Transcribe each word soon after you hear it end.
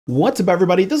What's up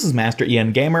everybody, this is Master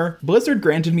Ian Gamer. Blizzard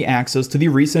granted me access to the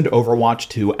recent Overwatch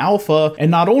 2 alpha,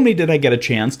 and not only did I get a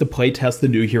chance to playtest the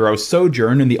new hero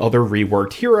Sojourn and the other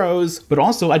reworked heroes, but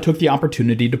also I took the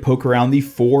opportunity to poke around the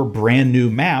 4 brand new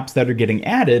maps that are getting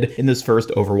added in this first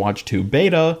Overwatch 2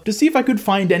 beta, to see if I could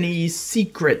find any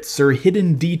secrets or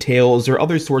hidden details or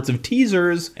other sorts of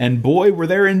teasers, and boy were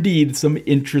there indeed some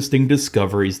interesting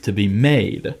discoveries to be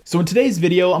made. So in today's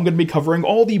video I'm going to be covering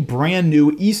all the brand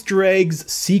new Easter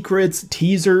eggs, secrets,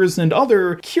 teasers, and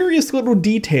other curious little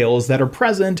details that are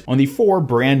present on the 4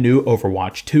 brand new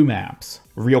Overwatch 2 maps.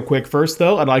 Real quick first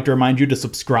though, I'd like to remind you to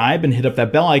subscribe and hit up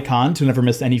that bell icon to never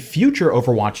miss any future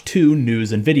Overwatch 2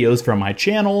 news and videos from my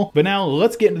channel. But now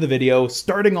let's get into the video,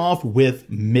 starting off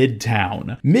with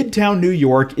Midtown. Midtown, New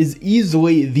York is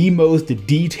easily the most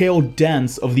detailed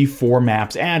dense of the 4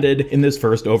 maps added in this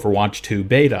first Overwatch 2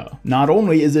 beta. Not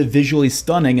only is it visually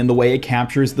stunning in the way it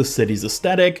captures the city's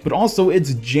aesthetic, but also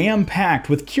it's jam-packed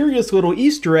with curious little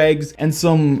Easter eggs and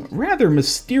some rather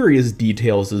mysterious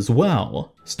details as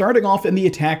well. Starting off in the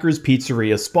Attacker's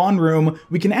Pizzeria spawn room,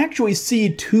 we can actually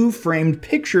see 2 framed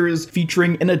pictures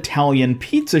featuring an Italian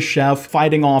pizza chef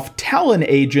fighting off Talon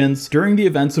agents during the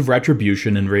events of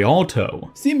Retribution in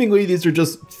Rialto. Seemingly these are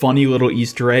just funny little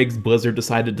Easter eggs Blizzard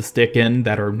decided to stick in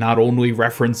that are not only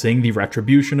referencing the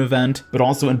Retribution event, but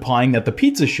also implying that the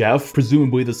pizza chef,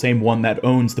 presumably the same one that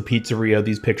owns the pizzeria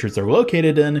these pictures are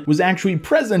located in, was actually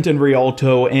present in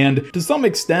Rialto and to some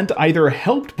extent either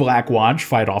helped Blackwatch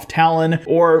fight off Talon,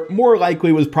 or more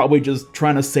likely was probably just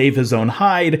trying to save his own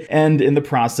hide, and in the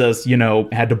process, you know,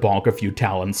 had to bonk a few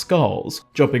Talon skulls.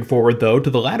 Jumping forward though to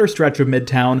the latter stretch of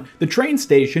Midtown, the train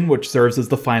station, which serves as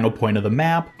the final point of the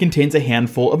map, contains a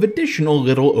handful of additional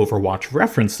little Overwatch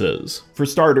references. For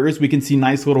starters, we can see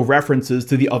nice little references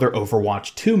to the other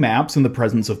Overwatch 2 maps in the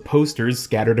presence of posters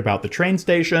scattered about the train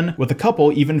station, with a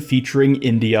couple even featuring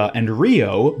India and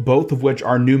Rio, both of which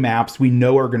are new maps we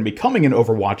know are going to be coming in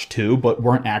Overwatch 2 but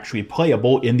weren't actually playable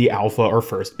in the alpha or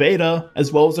first beta,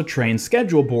 as well as a train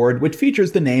schedule board which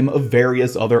features the name of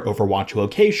various other Overwatch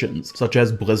locations, such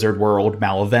as Blizzard World,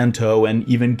 Malevento, and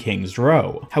even King's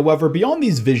Row. However, beyond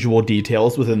these visual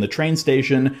details within the train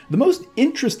station, the most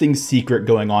interesting secret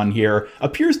going on here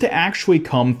appears to actually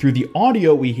come through the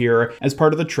audio we hear as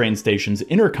part of the train station's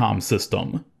intercom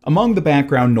system. Among the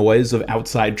background noise of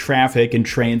outside traffic and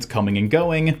trains coming and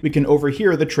going, we can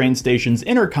overhear the train station's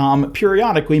intercom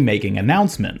periodically making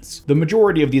announcements. The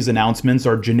majority of these announcements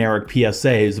are generic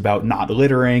PSAs about not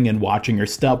littering and watching your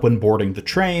step when boarding the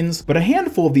trains, but a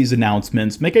handful of these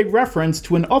announcements make a reference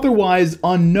to an otherwise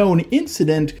unknown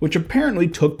incident which apparently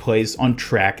took place on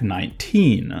track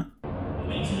 19.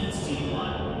 Maintenance team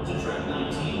 1 to track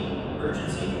 19,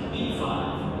 urgency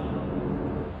B5.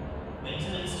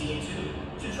 Maintenance team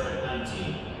 2 to track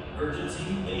 19, urgency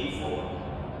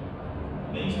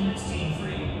A4. Maintenance team 3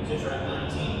 to track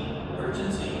 19,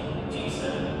 urgency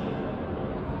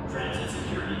D7. Transit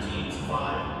security teams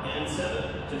 5 and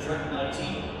 7 to track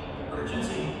 19,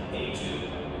 urgency A2.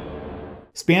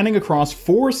 Spanning across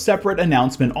 4 separate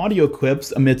announcement audio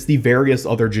clips amidst the various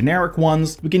other generic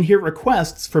ones, we can hear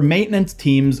requests for maintenance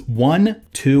teams 1,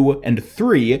 2, and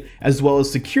 3, as well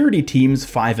as security teams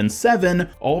 5 and 7,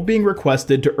 all being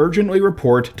requested to urgently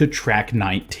report to track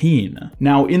 19.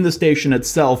 Now, in the station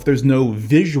itself, there's no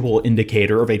visual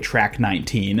indicator of a track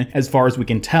 19. As far as we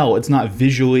can tell, it's not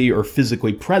visually or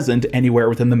physically present anywhere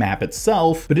within the map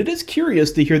itself, but it is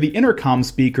curious to hear the intercom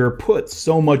speaker put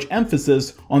so much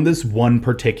emphasis on this one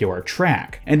particular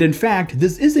track. And in fact,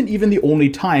 this isn't even the only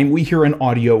time we hear an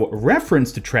audio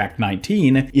reference to track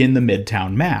 19 in the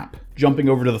Midtown map. Jumping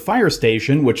over to the fire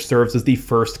station, which serves as the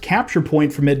first capture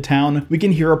point for Midtown, we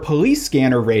can hear a police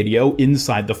scanner radio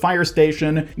inside the fire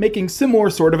station, making similar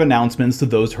sort of announcements to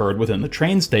those heard within the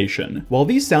train station. While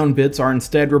these sound bits are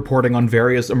instead reporting on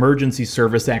various emergency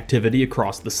service activity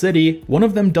across the city, one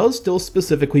of them does still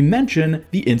specifically mention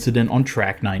the incident on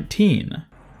track 19.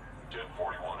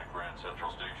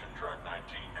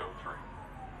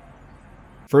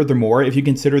 Furthermore, if you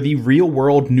consider the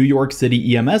real-world New York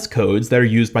City EMS codes that are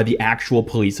used by the actual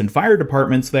police and fire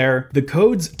departments there, the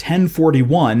codes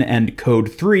 1041 and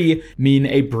Code 3 mean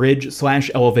a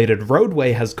bridge/elevated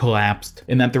roadway has collapsed,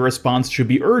 and that the response should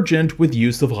be urgent with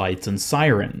use of lights and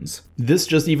sirens. This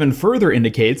just even further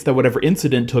indicates that whatever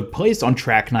incident took place on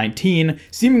track 19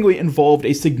 seemingly involved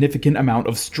a significant amount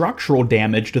of structural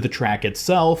damage to the track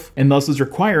itself, and thus is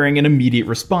requiring an immediate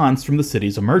response from the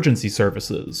city's emergency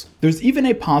services. There's even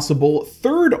a possible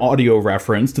third audio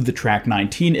reference to the Track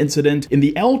 19 incident in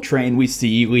the L train we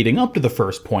see leading up to the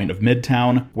first point of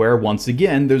Midtown, where once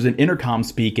again there's an intercom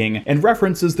speaking and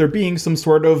references there being some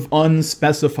sort of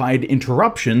unspecified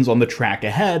interruptions on the track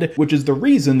ahead, which is the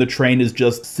reason the train is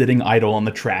just sitting idle on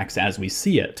the tracks as we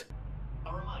see it.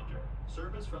 A reminder,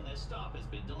 service from this stop has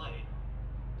been delayed.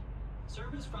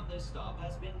 Service from this stop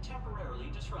has been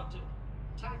temporarily disrupted.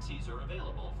 Taxis are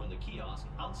available from the kiosk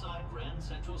outside Grand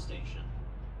Central Station.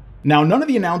 Now, none of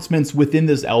the announcements within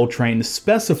this L train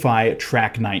specify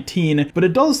Track 19, but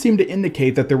it does seem to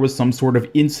indicate that there was some sort of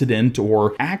incident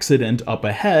or accident up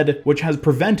ahead, which has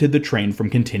prevented the train from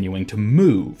continuing to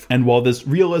move. And while this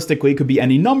realistically could be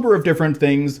any number of different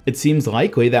things, it seems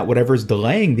likely that whatever's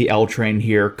delaying the L train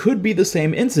here could be the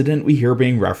same incident we hear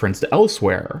being referenced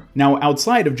elsewhere. Now,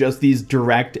 outside of just these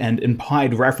direct and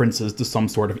implied references to some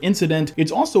sort of incident,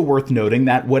 it's also worth noting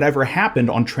that whatever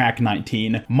happened on Track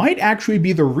 19 might actually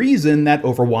be the reason that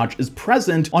Overwatch is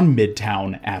present on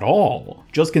Midtown at all.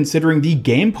 Just considering the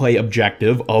gameplay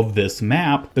objective of this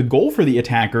map, the goal for the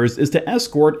attackers is to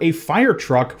escort a fire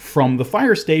truck from the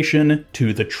fire station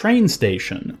to the train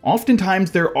station.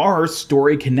 Oftentimes there are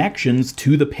story connections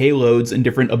to the payloads and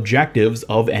different objectives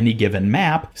of any given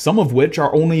map, some of which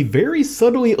are only very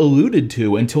subtly alluded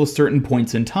to until certain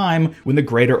points in time when the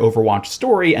greater Overwatch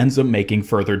story ends up making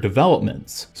further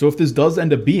developments. So if this does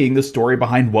end up being the story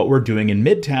behind what we're doing in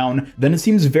Midtown, then it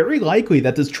seems very likely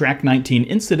that this Track 19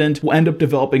 incident will end up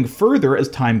developing further as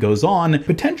time goes on,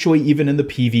 potentially even in the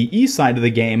PvE side of the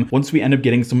game once we end up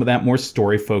getting some of that more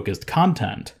story-focused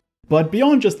content. But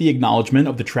beyond just the acknowledgement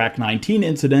of the Track 19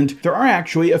 incident, there are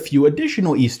actually a few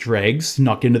additional Easter eggs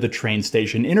snuck into the train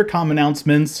station intercom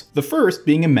announcements, the first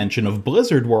being a mention of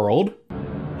Blizzard World,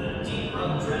 The deep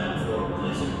run tram for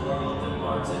Blizzard World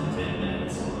departs in 10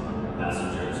 minutes.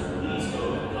 Passengers, please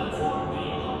go to platform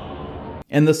B.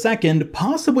 and the second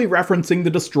possibly referencing the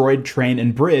destroyed train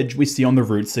and bridge we see on the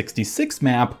Route 66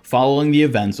 map following the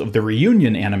events of the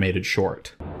Reunion animated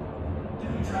short. Due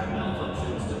to track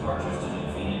malfunctions, departures to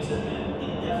New Phoenix have been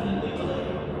indefinitely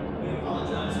delayed. We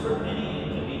apologize for any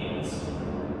inconvenience.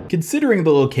 Considering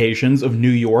the locations of New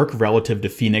York relative to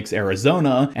Phoenix,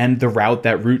 Arizona, and the route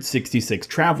that Route 66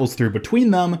 travels through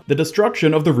between them, the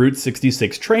destruction of the Route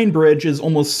 66 train bridge is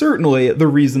almost certainly the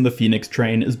reason the Phoenix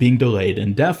train is being delayed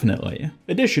indefinitely.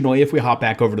 Additionally, if we hop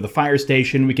back over to the fire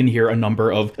station, we can hear a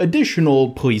number of additional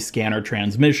police scanner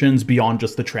transmissions beyond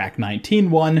just the Track 19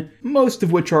 one, most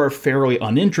of which are fairly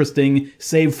uninteresting,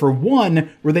 save for one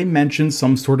where they mention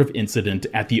some sort of incident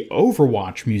at the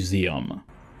Overwatch Museum.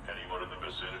 Anyone in the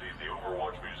vicinity of the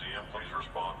Overwatch Museum, please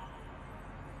respond.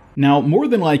 Now, more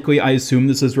than likely, I assume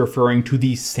this is referring to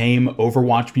the same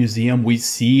Overwatch Museum we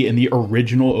see in the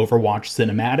original Overwatch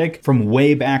cinematic from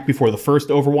way back before the first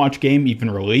Overwatch game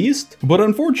even released, but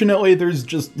unfortunately, there's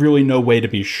just really no way to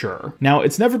be sure. Now,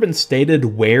 it's never been stated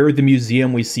where the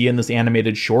museum we see in this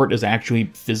animated short is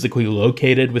actually physically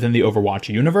located within the Overwatch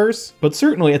universe, but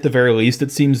certainly at the very least,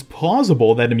 it seems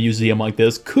plausible that a museum like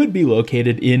this could be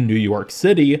located in New York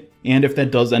City. And if that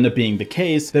does end up being the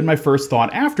case, then my first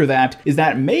thought after that is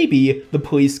that maybe the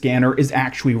police scanner is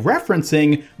actually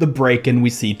referencing the break-in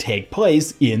we see take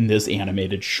place in this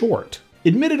animated short.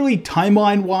 Admittedly,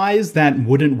 timeline-wise, that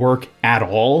wouldn't work at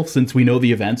all, since we know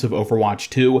the events of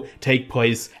Overwatch 2 take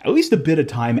place at least a bit of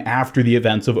time after the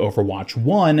events of Overwatch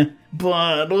 1,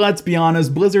 but let's be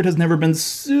honest, Blizzard has never been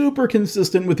super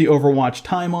consistent with the Overwatch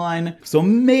timeline, so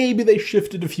maybe they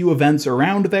shifted a few events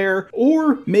around there,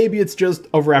 or maybe it's just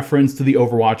a reference to the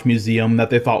Overwatch Museum that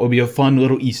they thought would be a fun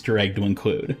little Easter egg to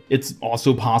include. It's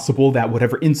also possible that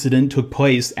whatever incident took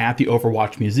place at the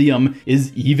Overwatch Museum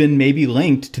is even maybe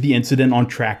linked to the incident on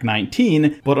Track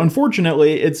 19, but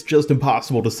unfortunately, it's just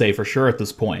impossible to say for sure at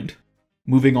this point.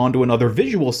 Moving on to another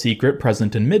visual secret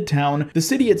present in Midtown, the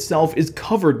city itself is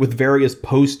covered with various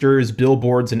posters,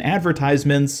 billboards, and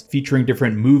advertisements featuring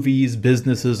different movies,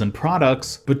 businesses, and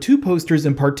products, but two posters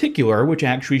in particular, which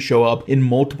actually show up in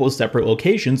multiple separate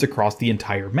locations across the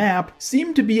entire map,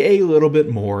 seem to be a little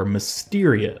bit more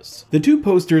mysterious. The two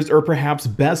posters are perhaps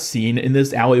best seen in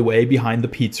this alleyway behind the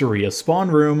pizzeria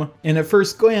spawn room, and at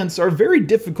first glance are very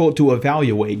difficult to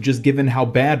evaluate just given how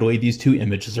badly these two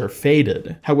images are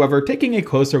faded. However, taking a a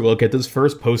closer look at this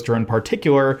first poster in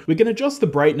particular, we can adjust the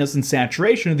brightness and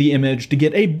saturation of the image to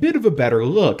get a bit of a better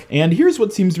look, and here's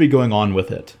what seems to be going on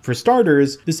with it. For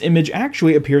starters, this image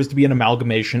actually appears to be an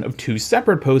amalgamation of two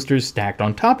separate posters stacked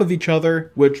on top of each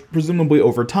other, which presumably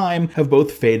over time have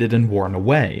both faded and worn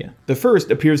away. The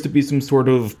first appears to be some sort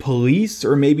of police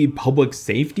or maybe public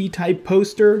safety type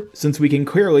poster, since we can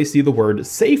clearly see the word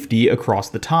safety across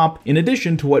the top, in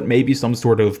addition to what may be some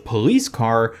sort of police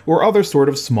car or other sort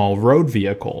of small road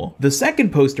vehicle. The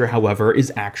second poster, however,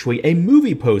 is actually a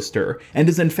movie poster, and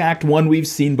is in fact one we've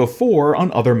seen before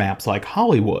on other maps like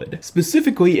Hollywood.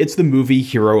 Specifically, it's the movie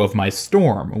Hero of My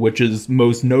Storm, which is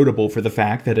most notable for the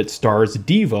fact that it stars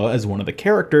Diva as one of the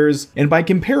characters, and by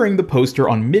comparing the poster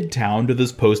on Midtown to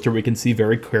this poster we can see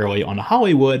very clearly on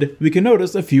Hollywood, we can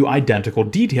notice a few identical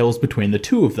details between the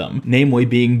two of them, namely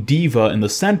being Diva in the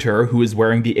center, who is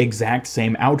wearing the exact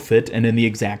same outfit and in the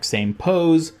exact same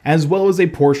pose, as well as a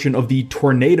portion of the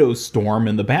tornado storm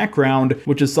in the background,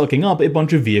 which is sucking up a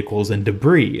bunch of vehicles and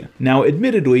debris. Now,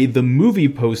 admittedly, the movie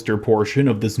poster portion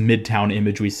of this Midtown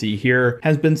image we see here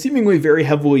has been seemingly very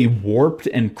heavily warped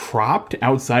and cropped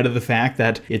outside of the fact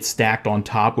that it's stacked on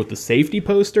top with the safety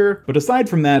poster, but aside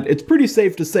from that, it's pretty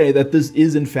safe to say that this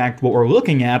is in fact what we're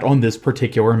looking at on this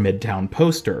particular Midtown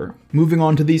poster. Moving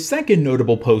on to the second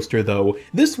notable poster though,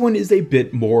 this one is a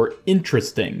bit more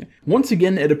interesting. Once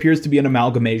again, it appears to be an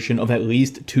amalgamation of at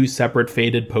least two separate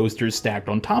faded posters stacked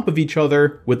on top of each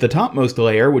other, with the topmost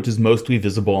layer, which is mostly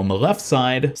visible on the left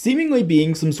side, seemingly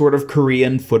being some sort of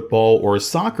Korean football or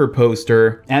soccer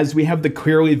poster, as we have the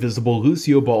clearly visible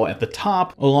Lucio ball at the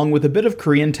top, along with a bit of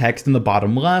Korean text in the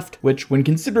bottom left, which, when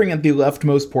considering that the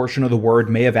leftmost portion of the word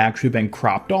may have actually been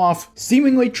cropped off,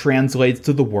 seemingly translates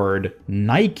to the word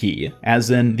Nike, as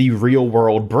in the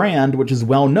real-world brand which is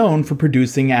well known for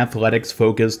producing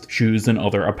athletics-focused shoes and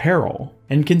other apparel.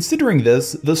 And considering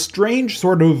this, the strange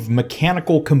sort of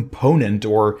mechanical component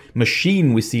or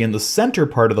machine we see in the center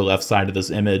part of the left side of this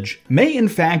image may in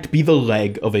fact be the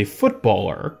leg of a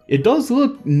footballer. It does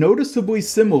look noticeably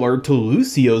similar to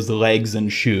Lucio's legs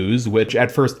and shoes, which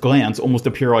at first glance almost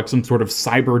appear like some sort of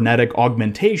cybernetic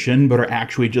augmentation, but are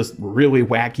actually just really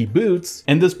wacky boots.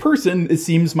 And this person, it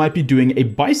seems, might be doing a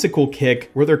bicycle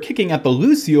kick where they're kicking at the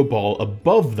Lucio ball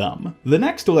above them. The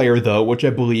next layer though, which I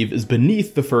believe is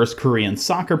beneath the first Korean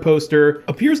soccer poster,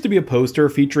 appears to be a poster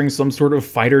featuring some sort of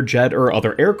fighter jet or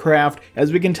other aircraft,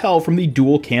 as we can tell from the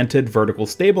dual-canted vertical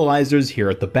stabilizers here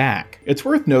at the back. It's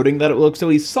worth noting that it looks at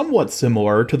least somewhat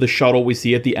similar to the shuttle we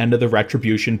see at the end of the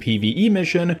Retribution PvE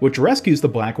mission, which rescues the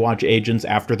Black Watch agents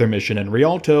after their mission in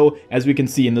Rialto, as we can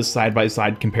see in this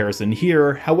side-by-side comparison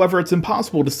here. However, it's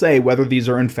impossible to say whether these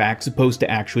are in fact supposed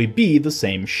to actually be the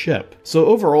same ship. So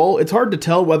overall, it's hard to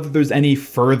tell whether there's any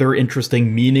further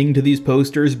interesting meaning to these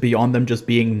posters beyond them just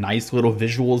being nice little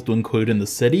visuals to include in the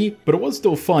city, but it was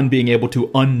still fun being able to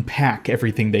unpack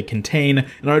everything they contain,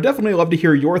 and I'd definitely love to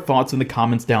hear your thoughts in the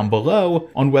comments down below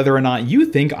on whether or not you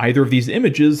think either of these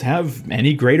images have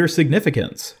any greater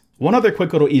significance. One other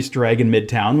quick little Easter egg in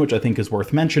Midtown, which I think is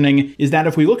worth mentioning, is that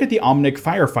if we look at the Omnic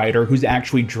firefighter who's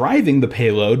actually driving the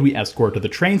payload we escort to the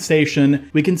train station,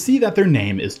 we can see that their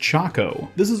name is Chaco.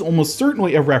 This is almost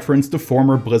certainly a reference to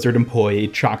former Blizzard employee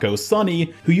Chaco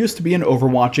Sonny, who used to be an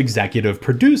Overwatch executive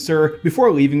producer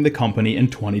before leaving the company in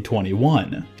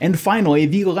 2021. And finally,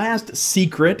 the last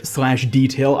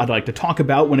secret/detail I'd like to talk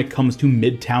about when it comes to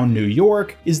Midtown New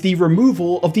York is the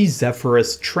removal of the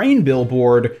Zephyrus train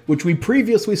billboard, which we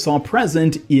previously saw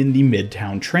present in the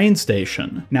Midtown train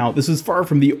station. Now, this is far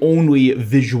from the only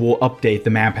visual update the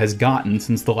map has gotten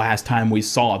since the last time we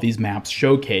saw these maps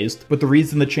showcased, but the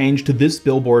reason the change to this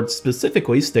billboard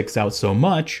specifically sticks out so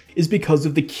much is because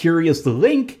of the curious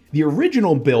link the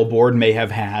original billboard may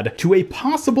have had to a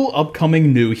possible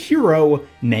upcoming new hero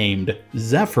named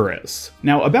Zephyrus.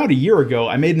 Now, about a year ago,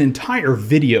 I made an entire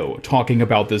video talking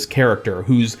about this character,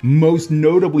 who's most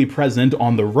notably present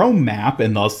on the Rome map,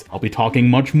 and thus I'll be talking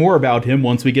much more about him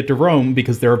once we get to Rome,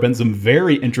 because there have been some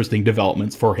very interesting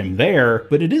developments for him there.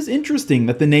 But it is interesting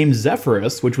that the name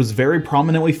Zephyrus, which was very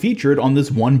prominently featured on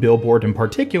this one billboard in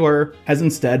particular, has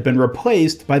instead been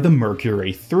replaced by the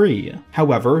Mercury 3.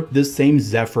 However, this same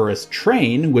Zephyrus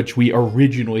train, which we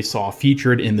originally saw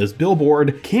featured in this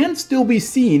billboard, can still be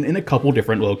seen in a couple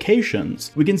different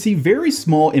locations. We can see very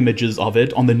small images of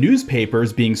it on the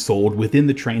newspapers being sold within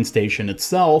the train station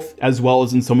itself, as well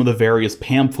as in some of the various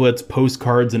pamphlets,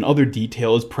 postcards, and other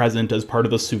details present as part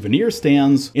of the souvenir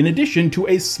stands, in addition to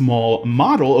a small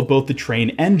model of both the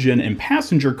train engine and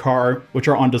passenger car, which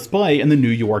are on display in the New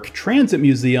York Transit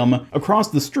Museum across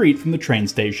the street from the train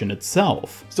station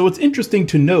itself. So it's interesting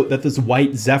to note that this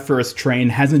white Zephyrus Zephyrus train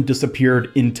hasn't disappeared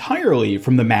entirely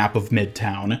from the map of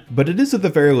Midtown, but it is at the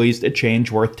very least a change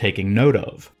worth taking note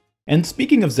of. And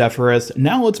speaking of Zephyrus,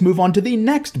 now let's move on to the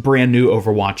next brand new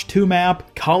Overwatch 2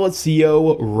 map,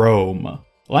 Colosseo, Rome.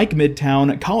 Like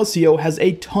Midtown, Colosseo has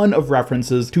a ton of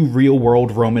references to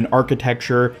real-world Roman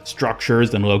architecture,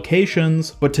 structures, and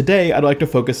locations, but today I'd like to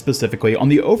focus specifically on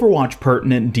the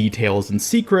Overwatch-pertinent details and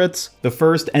secrets, the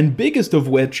first and biggest of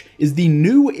which is the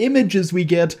new images we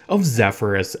get of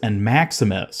Zephyrus and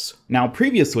Maximus. Now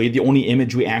previously, the only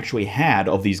image we actually had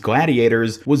of these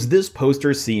gladiators was this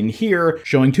poster seen here,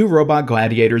 showing two robot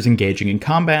gladiators engaging in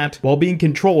combat, while being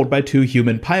controlled by two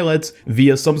human pilots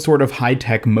via some sort of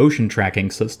high-tech motion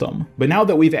tracking system. But now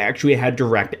that we've actually had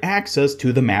direct access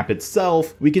to the map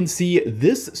itself, we can see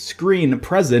this screen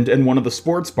present in one of the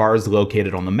sports bars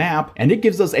located on the map, and it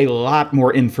gives us a lot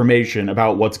more information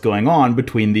about what's going on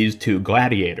between these two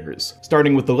gladiators.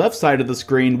 Starting with the left side of the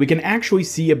screen, we can actually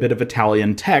see a bit of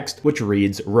Italian text which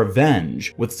reads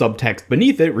Revenge, with subtext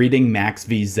beneath it reading Max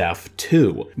v Zeph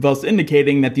 2, thus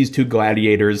indicating that these two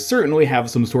gladiators certainly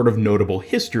have some sort of notable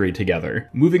history together.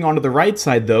 Moving on to the right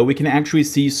side though, we can actually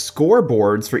see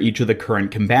scoreboards for each of the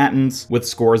current combatants, with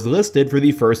scores listed for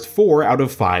the first 4 out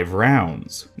of 5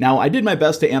 rounds. Now, I did my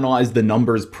best to analyze the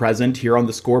numbers present here on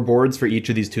the scoreboards for each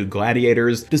of these two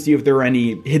gladiators to see if there are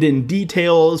any hidden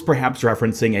details, perhaps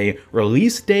referencing a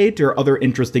release date or other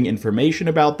interesting information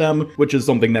about them, which is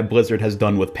something that Blizzard has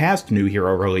done with past new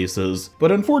hero releases, but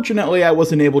unfortunately I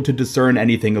wasn't able to discern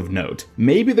anything of note.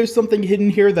 Maybe there's something hidden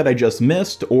here that I just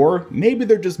missed, or maybe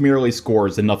they're just merely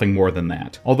scores and nothing more than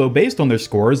that. Although based on their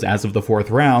scores as of the 4th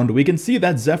round, we can see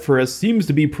that Zephyrus seems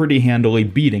to be pretty handily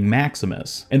beating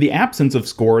Maximus. And the absence of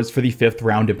scores for the 5th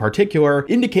round in particular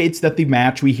indicates that the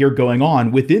match we hear going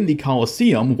on within the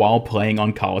Colosseum while playing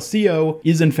on Colosseo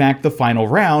is in fact the final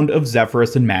round of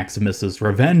Zephyrus and Maximus's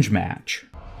revenge match.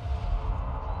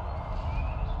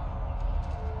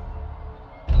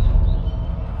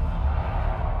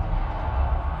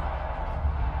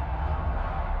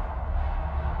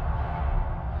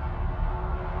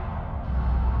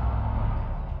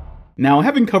 Now,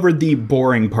 having covered the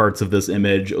boring parts of this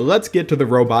image, let's get to the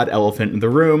robot elephant in the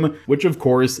room, which of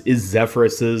course is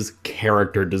Zephyrus's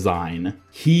character design.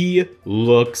 He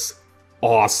looks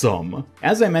awesome.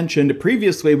 As I mentioned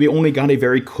previously, we only got a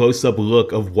very close-up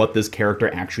look of what this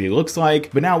character actually looks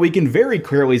like, but now we can very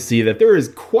clearly see that there is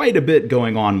quite a bit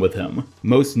going on with him.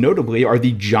 Most notably are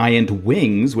the giant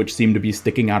wings, which seem to be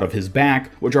sticking out of his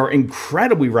back, which are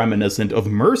incredibly reminiscent of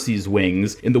Mercy's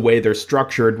wings in the way they're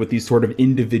structured with these sort of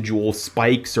individual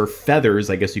spikes or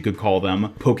feathers, I guess you could call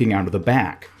them, poking out of the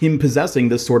back. Him possessing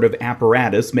this sort of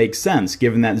apparatus makes sense,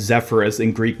 given that Zephyrus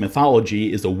in Greek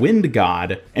mythology is a wind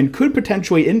god, and could potentially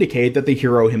indicate that the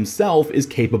hero himself is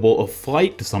capable of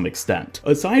flight to some extent.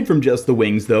 Aside from just the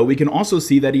wings though, we can also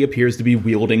see that he appears to be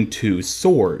wielding 2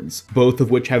 swords, both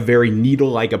of which have very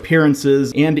needle-like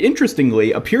appearances, and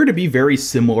interestingly appear to be very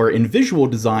similar in visual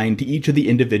design to each of the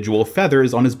individual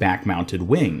feathers on his back-mounted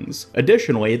wings.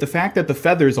 Additionally, the fact that the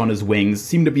feathers on his wings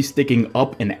seem to be sticking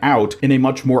up and out in a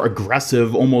much more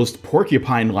aggressive, almost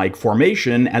porcupine-like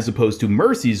formation as opposed to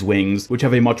Mercy's wings, which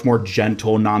have a much more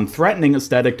gentle, non-threatening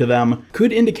aesthetic to them,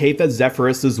 could indicate that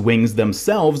Zephyrus's wings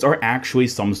themselves are actually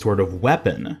some sort of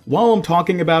weapon. While I'm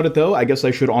talking about it though, I guess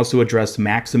I should also address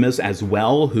Maximus as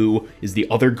well, who is the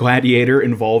other gladiator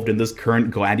involved in this current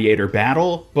gladiator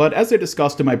battle, but as I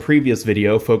discussed in my previous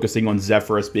video focusing on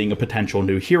Zephyrus being a potential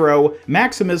new hero,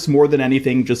 Maximus more than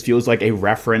anything just feels like a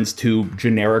reference to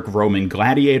generic Roman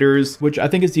gladiators, which I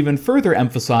think is even further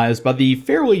emphasized by the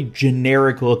fairly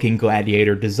generic looking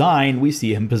gladiator design we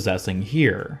see him possessing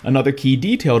here. Another key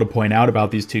detail to point out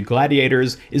about these two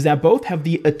gladiators is that both have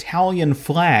the Italian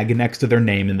flag next to their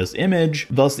name in this image,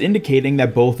 thus indicating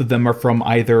that both of them are from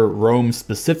either Rome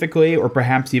specifically or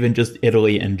perhaps even just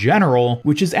Italy in general,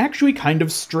 which is actually kind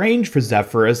of strange for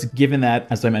Zephyrus given that,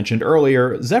 as I mentioned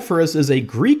earlier, Zephyrus is a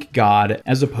Greek god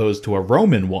as opposed to a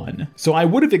Roman one. So I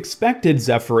would have expected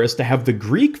Zephyrus to have the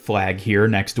Greek flag here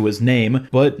next to his name,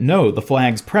 but no, the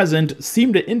flags present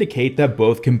seem to indicate that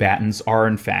both combatants are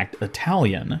in fact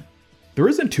Italian. There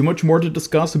isn't too much more to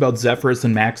discuss about Zephyrus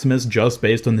and Maximus just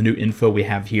based on the new info we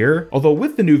have here, although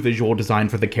with the new visual design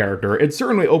for the character, it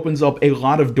certainly opens up a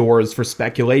lot of doors for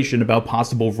speculation about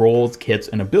possible roles, kits,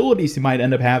 and abilities he might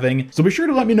end up having, so be sure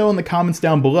to let me know in the comments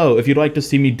down below if you'd like to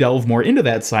see me delve more into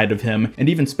that side of him, and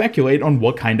even speculate on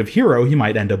what kind of hero he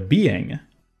might end up being.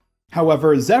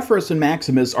 However, Zephyrus and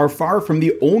Maximus are far from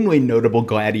the only notable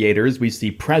gladiators we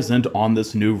see present on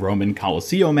this new Roman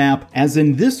Colosseo map, as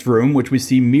in this room, which we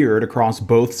see mirrored across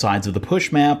both sides of the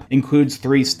push map, includes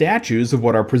 3 statues of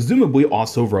what are presumably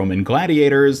also Roman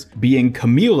gladiators, being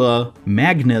Camilla,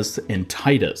 Magnus, and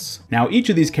Titus. Now, each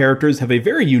of these characters have a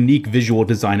very unique visual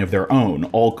design of their own,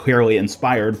 all clearly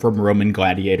inspired from Roman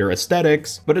gladiator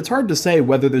aesthetics, but it's hard to say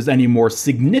whether there's any more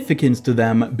significance to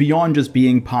them beyond just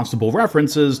being possible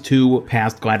references to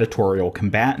past gladiatorial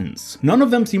combatants. None of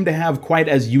them seem to have quite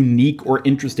as unique or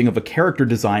interesting of a character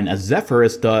design as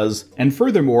Zephyrus does, and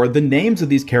furthermore, the names of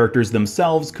these characters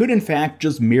themselves could in fact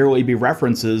just merely be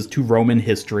references to Roman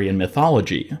history and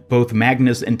mythology. Both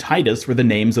Magnus and Titus were the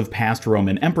names of past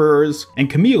Roman emperors, and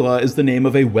Camilla is the name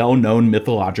of a well-known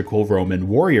mythological Roman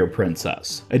warrior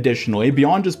princess. Additionally,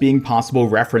 beyond just being possible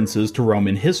references to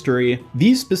Roman history,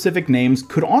 these specific names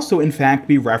could also in fact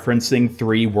be referencing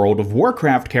 3 World of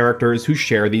Warcraft characters who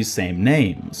share these same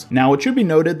names. Now, it should be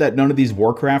noted that none of these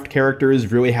Warcraft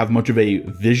characters really have much of a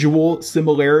visual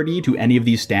similarity to any of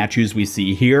these statues we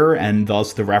see here, and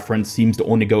thus the reference seems to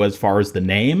only go as far as the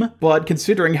name, but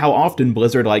considering how often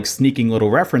Blizzard likes sneaking little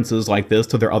references like this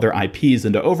to their other IPs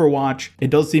into Overwatch, it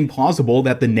does seem plausible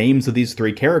that the names of these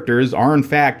 3 characters are in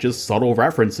fact just subtle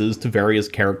references to various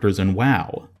characters in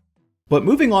WoW. But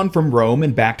moving on from Rome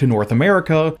and back to North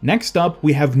America, next up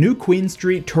we have New Queen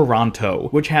Street, Toronto,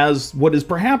 which has what is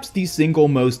perhaps the single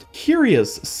most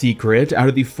curious secret out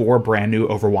of the 4 brand new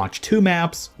Overwatch 2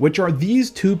 maps, which are these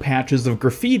 2 patches of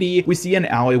graffiti we see in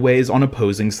alleyways on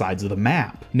opposing sides of the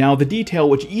map. Now, the detail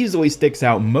which easily sticks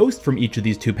out most from each of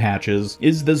these 2 patches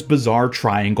is this bizarre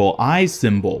triangle eye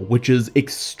symbol, which is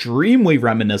extremely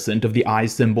reminiscent of the eye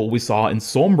symbol we saw in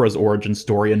Sombra's origin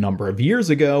story a number of years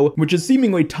ago, which is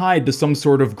seemingly tied to some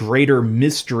sort of greater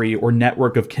mystery or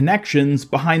network of connections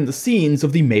behind the scenes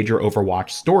of the major Overwatch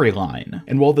storyline.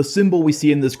 And while the symbol we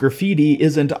see in this graffiti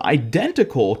isn't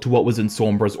identical to what was in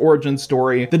Sombra's origin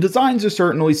story, the designs are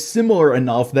certainly similar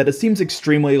enough that it seems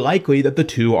extremely likely that the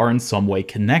 2 are in some way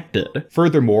connected.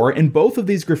 Furthermore, in both of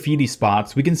these graffiti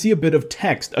spots, we can see a bit of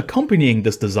text accompanying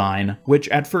this design, which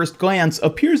at first glance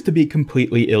appears to be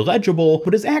completely illegible,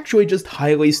 but is actually just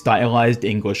highly stylized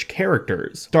English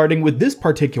characters. Starting with this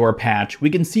particular patch, we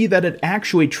can see that it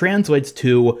actually translates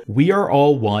to "We are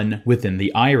all one within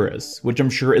the iris," which I'm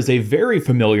sure is a very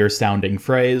familiar sounding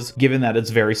phrase, given that it's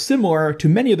very similar to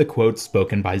many of the quotes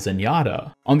spoken by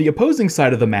Zenyatta. On the opposing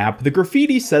side of the map, the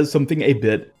graffiti says something a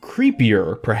bit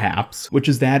creepier, perhaps, which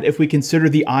is that if we consider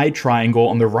the eye triangle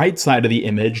on the right side of the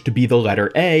image to be the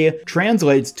letter A,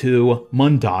 translates to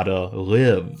 "Mundata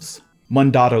lives."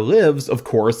 Mundata lives, of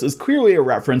course, is clearly a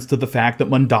reference to the fact that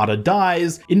Mundata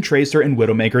dies in Tracer and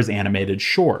Widowmaker's animated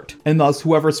short, and thus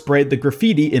whoever sprayed the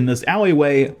graffiti in this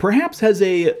alleyway perhaps has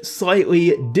a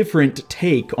slightly different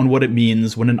take on what it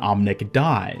means when an Omnic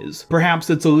dies. Perhaps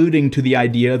it's alluding to the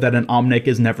idea that an Omnic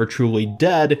is never truly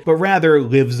dead, but rather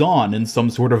lives on in some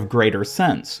sort of greater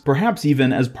sense, perhaps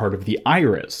even as part of the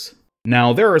iris.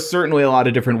 Now, there are certainly a lot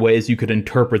of different ways you could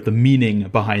interpret the meaning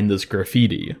behind this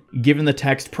graffiti. Given the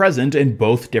text present in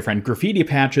both different graffiti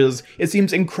patches, it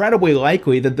seems incredibly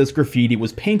likely that this graffiti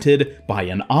was painted by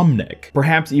an Omnic.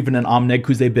 Perhaps even an Omnic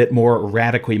who's a bit more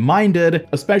radically minded,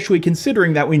 especially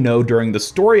considering that we know during the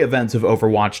story events of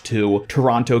Overwatch 2,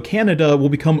 Toronto, Canada will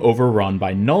become overrun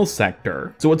by Null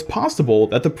Sector. So it's possible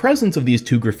that the presence of these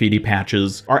 2 graffiti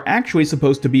patches are actually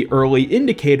supposed to be early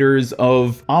indicators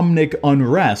of Omnic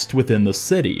unrest within the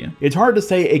city. It's hard to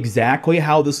say exactly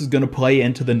how this is going to play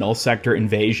into the Null Sector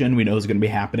invasion we know is going to be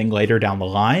happening later down the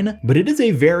line, but it is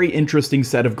a very interesting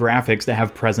set of graphics to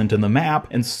have present in the map,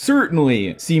 and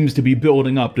certainly seems to be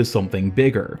building up to something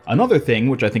bigger. Another thing,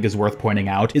 which I think is worth pointing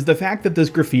out, is the fact that this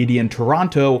graffiti in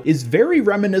Toronto is very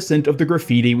reminiscent of the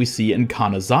graffiti we see in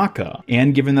Kanazaka,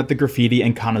 and given that the graffiti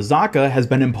in Kanazaka has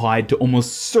been implied to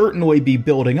almost certainly be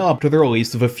building up to the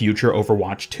release of a future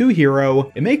Overwatch 2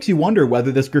 hero, it makes you wonder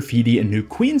whether this graffiti in New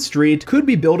Queen Street could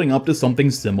be building up to something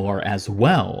similar as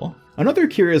well. Another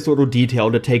curious little detail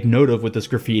to take note of with this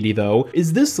graffiti, though,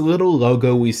 is this little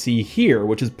logo we see here,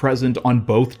 which is present on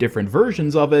both different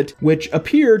versions of it, which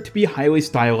appear to be highly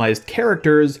stylized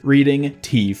characters reading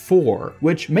T4,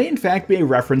 which may in fact be a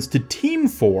reference to Team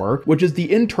 4, which is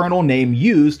the internal name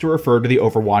used to refer to the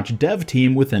Overwatch dev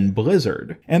team within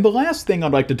Blizzard. And the last thing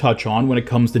I'd like to touch on when it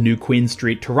comes to New Queen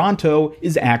Street, Toronto,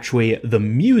 is actually the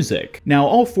music. Now,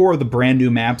 all 4 of the brand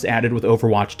new maps added with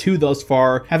Overwatch 2 thus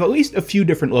far have at least a few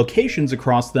different locations locations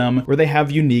across them where they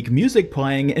have unique music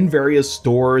playing in various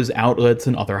stores, outlets,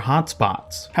 and other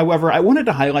hotspots. However, I wanted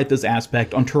to highlight this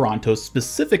aspect on Toronto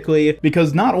specifically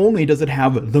because not only does it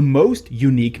have the most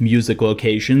unique music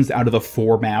locations out of the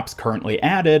 4 maps currently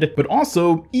added, but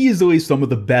also easily some of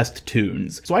the best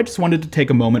tunes. So I just wanted to take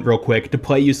a moment real quick to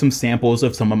play you some samples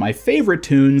of some of my favorite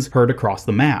tunes heard across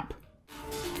the map.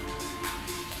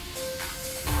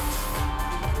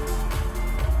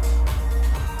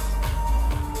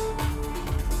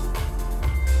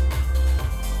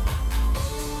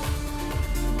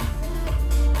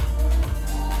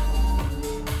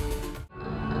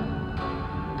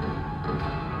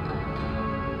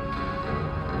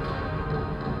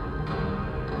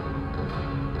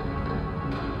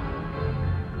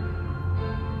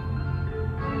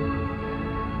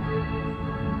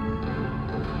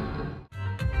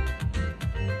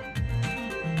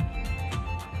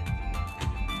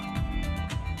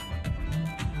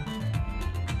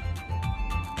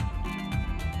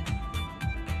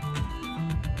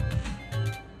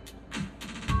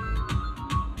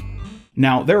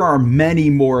 Now, there are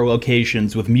many more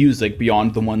locations with music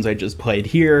beyond the ones I just played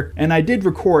here, and I did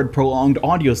record prolonged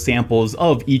audio samples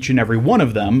of each and every one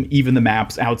of them, even the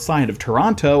maps outside of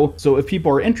Toronto, so if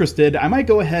people are interested, I might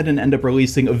go ahead and end up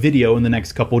releasing a video in the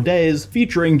next couple days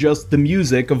featuring just the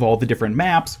music of all the different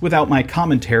maps without my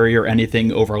commentary or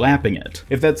anything overlapping it.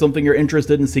 If that's something you're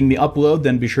interested in seeing me upload,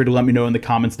 then be sure to let me know in the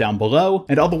comments down below,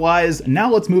 and otherwise,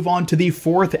 now let's move on to the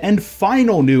 4th and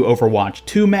final new Overwatch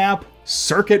 2 map,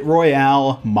 Circuit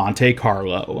Royale Monte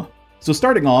Carlo. So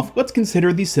starting off, let's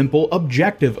consider the simple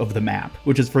objective of the map,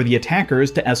 which is for the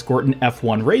attackers to escort an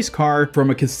F1 race car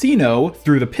from a casino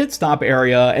through the pit stop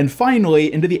area and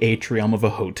finally into the atrium of a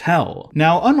hotel.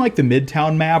 Now, unlike the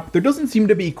Midtown map, there doesn't seem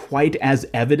to be quite as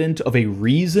evident of a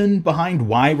reason behind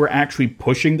why we're actually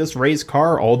pushing this race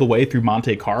car all the way through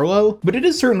Monte Carlo, but it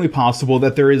is certainly possible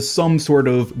that there is some sort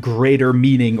of greater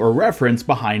meaning or reference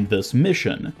behind this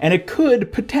mission, and it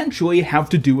could potentially have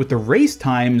to do with the race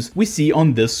times we see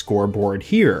on this scoreboard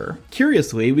here.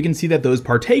 Curiously, we can see that those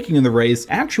partaking in the race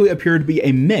actually appear to be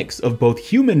a mix of both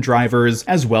human drivers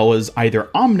as well as either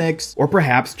Omnics or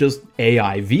perhaps just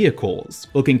AI vehicles.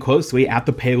 Looking closely at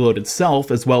the payload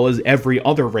itself, as well as every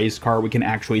other race car we can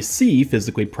actually see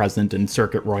physically present in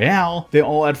Circuit Royale, they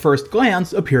all at first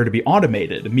glance appear to be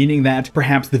automated, meaning that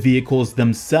perhaps the vehicles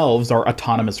themselves are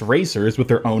autonomous racers with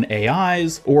their own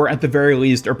AIs, or at the very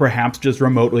least are perhaps just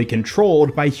remotely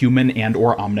controlled by human and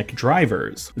or Omnic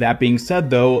drivers. That being said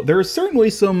though, there is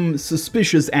certainly some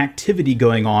suspicious activity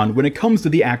going on when it comes to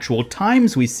the actual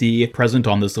times we see present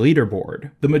on this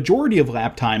leaderboard. The majority of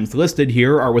lap times listed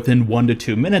here are within 1 to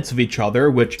 2 minutes of each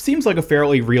other, which seems like a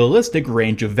fairly realistic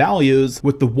range of values,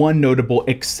 with the one notable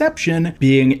exception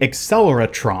being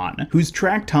Acceleratron, whose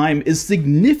track time is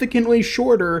significantly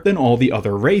shorter than all the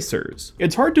other racers.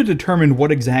 It's hard to determine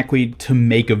what exactly to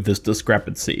make of this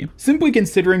discrepancy. Simply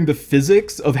considering the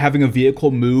physics of having a vehicle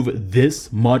move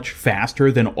this much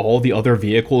faster than all the other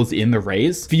vehicles in the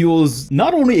race feels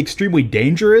not only extremely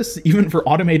dangerous, even for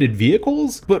automated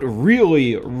vehicles, but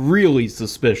really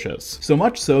suspicious. So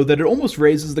much so that it almost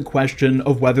raises the question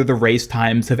of whether the race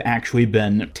times have actually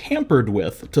been tampered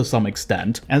with to some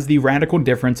extent, as the radical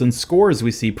difference in scores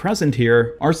we see present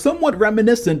here are somewhat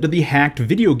reminiscent to the hacked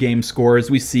video game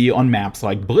scores we see on maps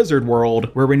like Blizzard World,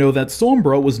 where we know that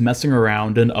Sombra was messing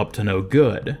around and up to no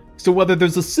good. So whether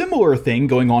there's a similar thing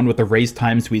going on with the race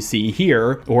times we see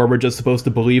here, or we're just supposed to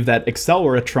believe that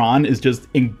Acceleratron is just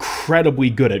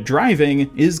incredibly good at driving,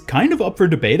 is kind of up for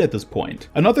debate at this point.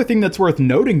 Another thing that's worth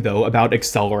noting though about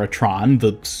Acceleratron,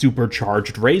 the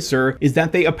supercharged racer, is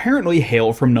that they apparently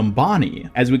hail from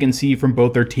Numbani, as we can see from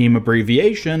both their team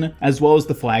abbreviation, as well as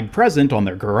the flag present on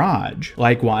their garage.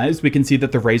 Likewise, we can see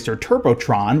that the racer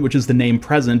Turbotron, which is the name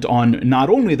present on not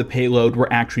only the payload we're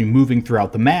actually moving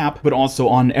throughout the map, but also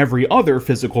on every other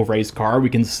physical race car we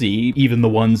can see, even the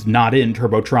ones not in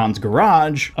Turbotron's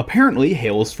garage, apparently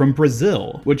hails from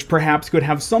Brazil, which perhaps could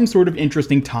have some sort of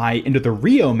interesting tie into the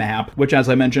Rio map, which as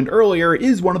I mentioned earlier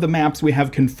is one of the maps we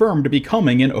have confirmed to be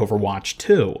coming in Overwatch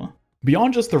 2.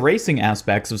 Beyond just the racing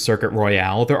aspects of Circuit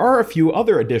Royale, there are a few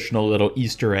other additional little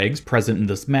Easter eggs present in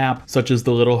this map, such as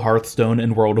the little Hearthstone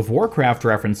and World of Warcraft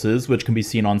references which can be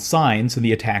seen on signs in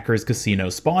the attacker's casino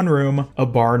spawn room, a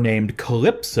bar named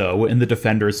Calypso in the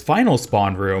defender's final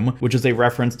spawn room, which is a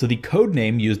reference to the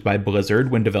codename used by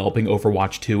Blizzard when developing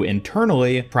Overwatch 2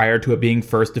 internally, prior to it being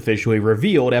first officially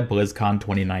revealed at BlizzCon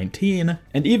 2019,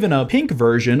 and even a pink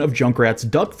version of Junkrat's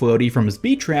duck floaty from his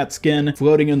Beach Rat skin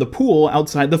floating in the pool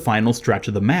outside the final stretch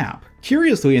of the map.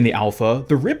 Curiously, in the alpha,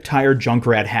 the rip tire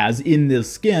Junkrat has in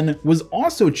this skin was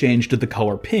also changed to the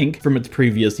color pink from its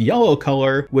previous yellow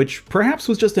color, which perhaps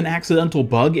was just an accidental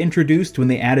bug introduced when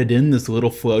they added in this little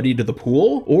floaty to the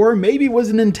pool, or maybe was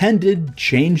an intended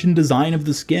change in design of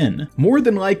the skin. More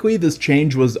than likely, this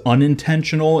change was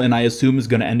unintentional and I assume is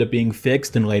going to end up being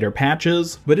fixed in later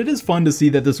patches, but it is fun to see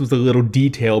that this was a little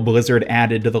detail Blizzard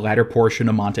added to the latter portion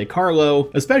of Monte Carlo,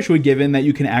 especially given that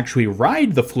you can actually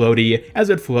ride the floaty as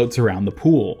it floats around the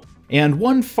pool. And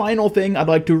one final thing I'd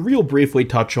like to real briefly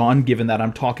touch on, given that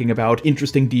I'm talking about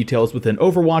interesting details within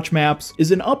Overwatch maps,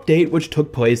 is an update which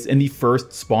took place in the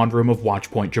first spawn room of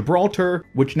Watchpoint Gibraltar,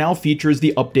 which now features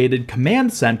the updated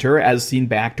command center as seen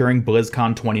back during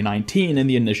BlizzCon 2019 in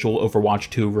the initial Overwatch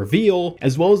 2 reveal,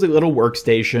 as well as a little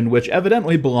workstation which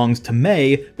evidently belongs to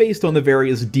May based on the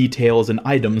various details and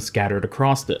items scattered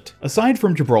across it. Aside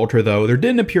from Gibraltar though, there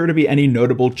didn't appear to be any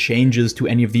notable changes to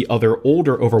any of the other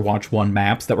older Overwatch 1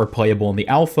 maps that were playable in the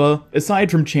alpha,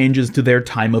 aside from changes to their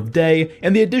time of day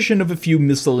and the addition of a few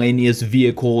miscellaneous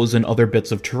vehicles and other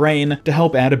bits of terrain to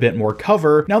help add a bit more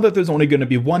cover now that there's only going to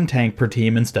be one tank per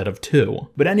team instead of two.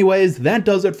 But anyways, that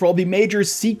does it for all the major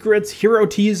secrets, hero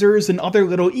teasers, and other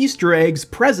little Easter eggs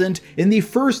present in the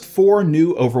first 4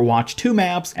 new Overwatch 2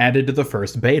 maps added to the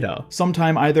first beta.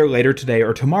 Sometime either later today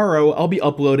or tomorrow, I'll be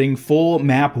uploading full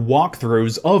map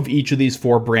walkthroughs of each of these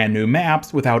 4 brand new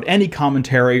maps without any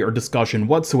commentary or discussion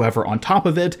whatsoever on top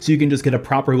of it, so you can just get a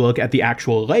proper look at the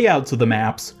actual layouts of the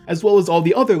maps, as well as all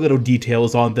the other little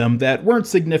details on them that weren't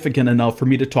significant enough for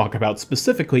me to talk about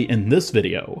specifically in this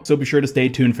video. So be sure to stay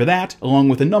tuned for that, along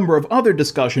with a number of other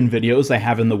discussion videos I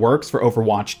have in the works for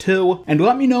Overwatch 2, and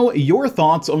let me know your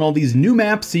thoughts on all these new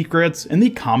map secrets in the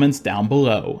comments down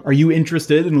below. Are you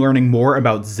interested in learning more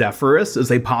about Zephyrus as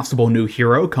a possible new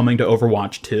hero coming to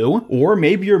Overwatch 2? Or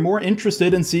maybe you're more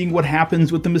interested in seeing what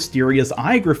happens with the mysterious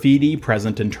eye graffiti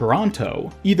present in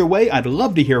Toronto. Either way, I'd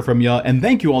love to hear from you, and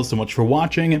thank you all so much for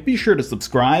watching. Be sure to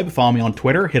subscribe, follow me on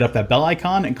Twitter, hit up that bell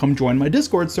icon, and come join my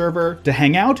Discord server to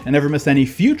hang out and never miss any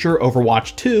future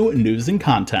Overwatch 2 news and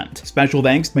content. Special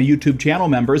thanks to my YouTube channel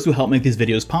members who help make these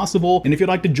videos possible, and if you'd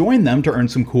like to join them to earn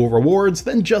some cool rewards,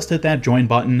 then just hit that join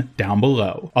button down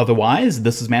below. Otherwise,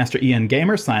 this is Master Ian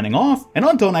Gamer signing off, and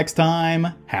until next time,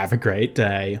 have a great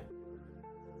day.